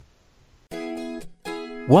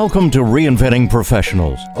Welcome to Reinventing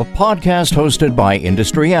Professionals, a podcast hosted by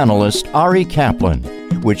industry analyst Ari Kaplan,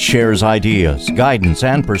 which shares ideas, guidance,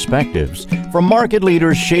 and perspectives from market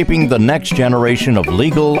leaders shaping the next generation of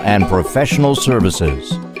legal and professional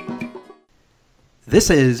services. This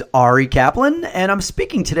is Ari Kaplan, and I'm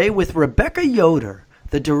speaking today with Rebecca Yoder,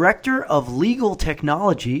 the Director of Legal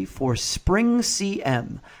Technology for Spring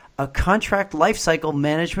CM, a contract lifecycle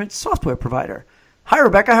management software provider. Hi,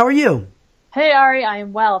 Rebecca. How are you? Hey, Ari. I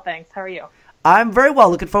am well, thanks. How are you? I'm very well.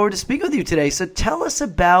 Looking forward to speaking with you today. So tell us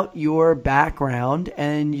about your background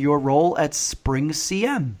and your role at Spring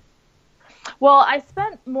CM. Well, I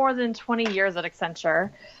spent more than 20 years at Accenture,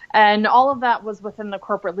 and all of that was within the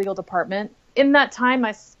corporate legal department. In that time,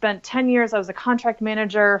 I spent 10 years. I was a contract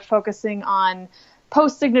manager focusing on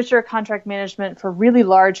post-signature contract management for really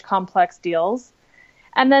large, complex deals.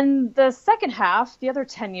 And then the second half, the other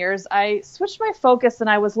 10 years, I switched my focus and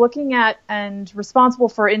I was looking at and responsible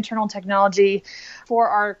for internal technology for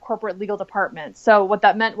our corporate legal department. So what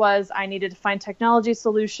that meant was I needed to find technology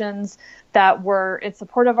solutions that were in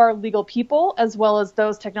support of our legal people, as well as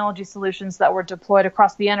those technology solutions that were deployed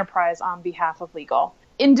across the enterprise on behalf of legal.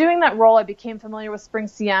 In doing that role, I became familiar with Spring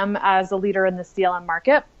CM as a leader in the CLM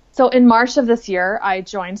market. So in March of this year, I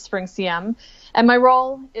joined Spring CM, and my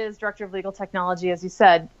role is Director of Legal Technology, as you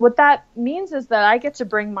said. What that means is that I get to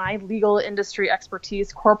bring my legal industry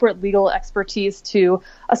expertise, corporate legal expertise, to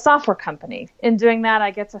a software company. In doing that,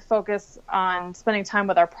 I get to focus on spending time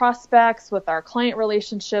with our prospects, with our client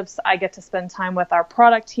relationships. I get to spend time with our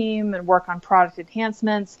product team and work on product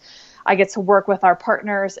enhancements. I get to work with our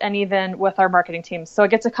partners and even with our marketing teams. So I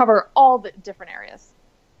get to cover all the different areas.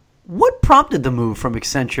 What prompted the move from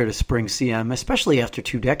Accenture to Spring CM, especially after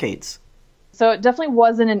 2 decades? So it definitely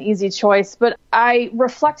wasn't an easy choice, but I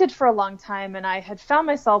reflected for a long time, and I had found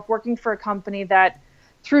myself working for a company that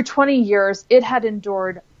through 20 years, it had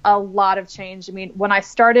endured a lot of change. I mean, when I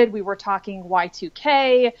started, we were talking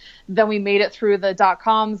Y2K, then we made it through the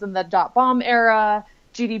dot-coms and the dot-bomb era,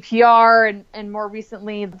 GDPR, and more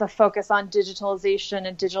recently, the focus on digitalization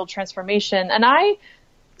and digital transformation. And I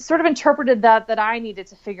sort of interpreted that I needed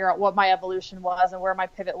to figure out what my evolution was and where my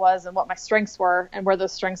pivot was and what my strengths were and where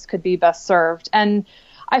those strengths could be best served. And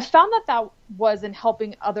I found that was in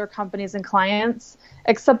helping other companies and clients,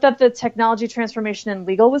 except that the technology transformation in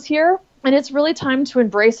legal was here. And it's really time to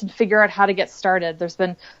embrace and figure out how to get started. There's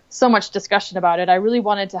been so much discussion about it. I really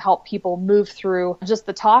wanted to help people move through just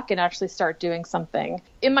the talk and actually start doing something.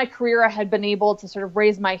 In my career, I had been able to sort of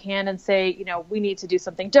raise my hand and say, we need to do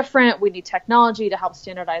something different. We need technology to help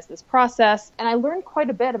standardize this process. And I learned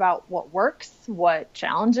quite a bit about what works, what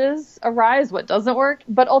challenges arise, what doesn't work,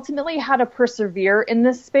 but ultimately how to persevere in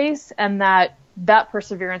this space, and that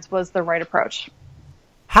perseverance was the right approach.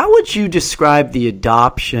 How would you describe the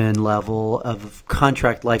adoption level of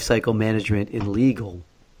contract lifecycle management in legal?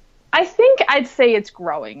 I think I'd say it's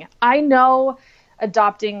growing. I know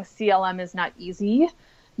adopting CLM is not easy.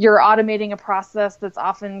 You're automating a process that's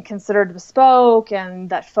often considered bespoke and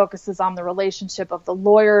that focuses on the relationship of the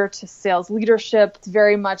lawyer to sales leadership. It's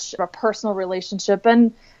very much a personal relationship.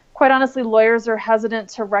 And quite honestly, lawyers are hesitant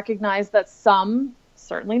to recognize that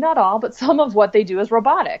certainly not all, but some of what they do is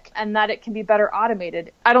robotic and that it can be better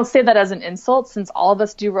automated. I don't say that as an insult since all of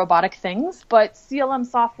us do robotic things, but CLM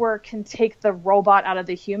software can take the robot out of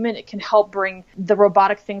the human. It can help bring the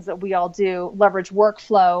robotic things that we all do, leverage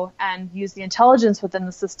workflow and use the intelligence within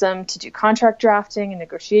the system to do contract drafting and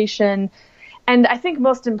negotiation. And I think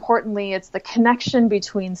most importantly, it's the connection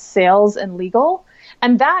between sales and legal.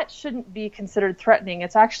 And that shouldn't be considered threatening.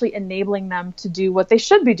 It's actually enabling them to do what they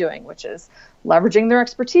should be doing, which is leveraging their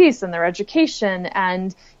expertise and their education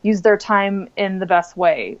and use their time in the best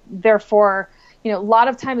way. Therefore, a lot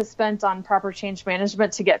of time is spent on proper change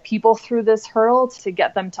management to get people through this hurdle, to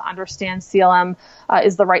get them to understand CLM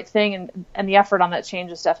is the right thing, and the effort on that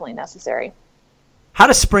change is definitely necessary. How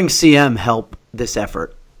does Spring CM help this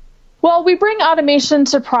effort? Well, we bring automation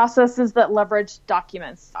to processes that leverage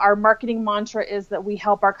documents. Our marketing mantra is that we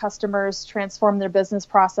help our customers transform their business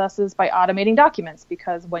processes by automating documents,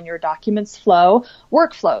 because when your documents flow,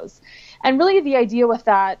 work flows. And really the idea with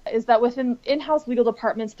that is that within in-house legal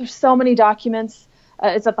departments, there's so many documents.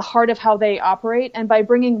 It's at the heart of how they operate. And by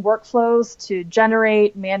bringing workflows to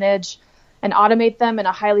generate, manage, and automate them in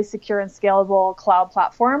a highly secure and scalable cloud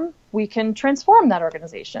platform, we can transform that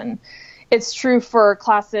organization. It's true for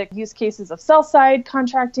classic use cases of sell-side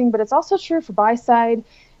contracting, but it's also true for buy-side.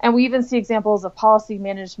 And we even see examples of policy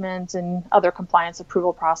management and other compliance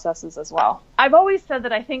approval processes as well. I've always said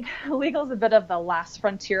that I think legal is a bit of the last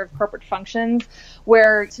frontier of corporate functions,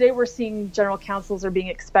 where today we're seeing general counsels are being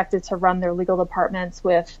expected to run their legal departments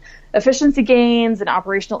with efficiency gains and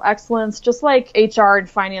operational excellence, just like HR and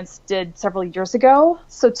finance did several years ago.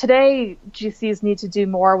 So today, GCs need to do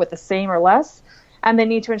more with the same or less, and they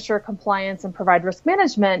need to ensure compliance and provide risk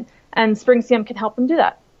management, and SpringCM can help them do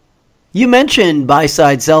that. You mentioned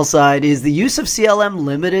buy-side, sell-side. Is the use of CLM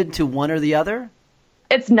limited to one or the other?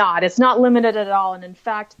 It's not. It's not limited at all. And in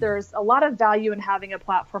fact, there's a lot of value in having a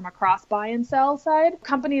platform across buy and sell side.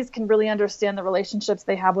 Companies can really understand the relationships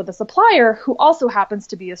they have with a supplier who also happens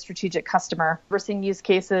to be a strategic customer. We're seeing use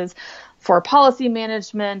cases for policy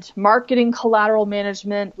management, marketing collateral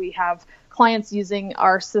management. We have clients using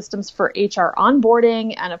our systems for HR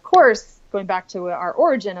onboarding, and of course, going back to our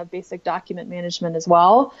origin of basic document management as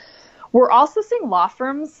well. We're also seeing law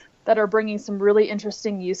firms that are bringing some really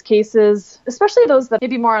interesting use cases, especially those that may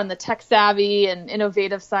be more on the tech savvy and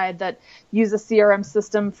innovative side that use a CRM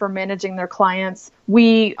system for managing their clients.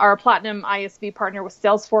 We are a Platinum ISV partner with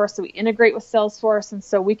Salesforce, so we integrate with Salesforce, and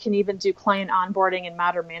so we can even do client onboarding and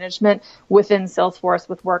matter management within Salesforce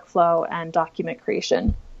with workflow and document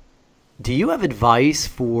creation. Do you have advice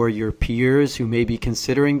for your peers who may be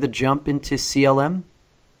considering the jump into CLM?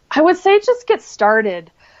 I would say just get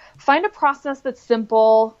started. Find a process that's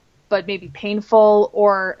simple, but maybe painful,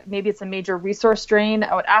 or maybe it's a major resource drain.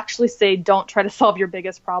 I would actually say don't try to solve your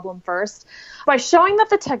biggest problem first. By showing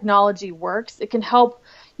that the technology works, it can help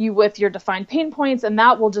you with your defined pain points, and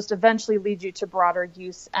that will just eventually lead you to broader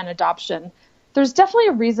use and adoption. There's definitely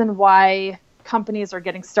a reason why companies are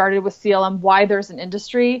getting started with CLM, why there's an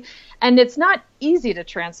industry, and it's not easy to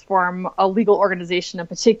transform a legal organization in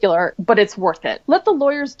particular, but it's worth it. Let the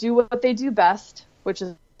lawyers do what they do best, which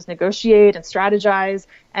is negotiate and strategize.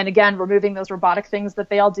 And again, removing those robotic things that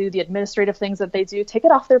they all do, the administrative things that they do, take it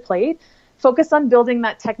off their plate. Focus on building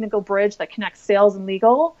that technical bridge that connects sales and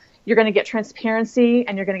legal. You're going to get transparency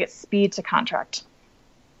and you're going to get speed to contract.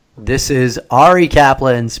 This is Ari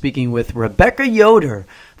Kaplan speaking with Rebecca Yoder,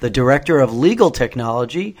 the Director of Legal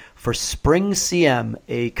Technology for SpringCM,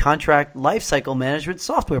 a contract lifecycle management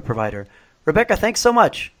software provider. Rebecca, thanks so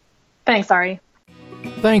much. Thanks, Ari.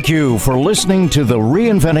 Thank you for listening to the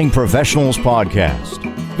Reinventing Professionals podcast.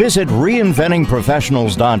 Visit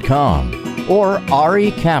reinventingprofessionals.com or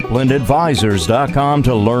arikaplanadvisors.com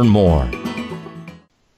to learn more.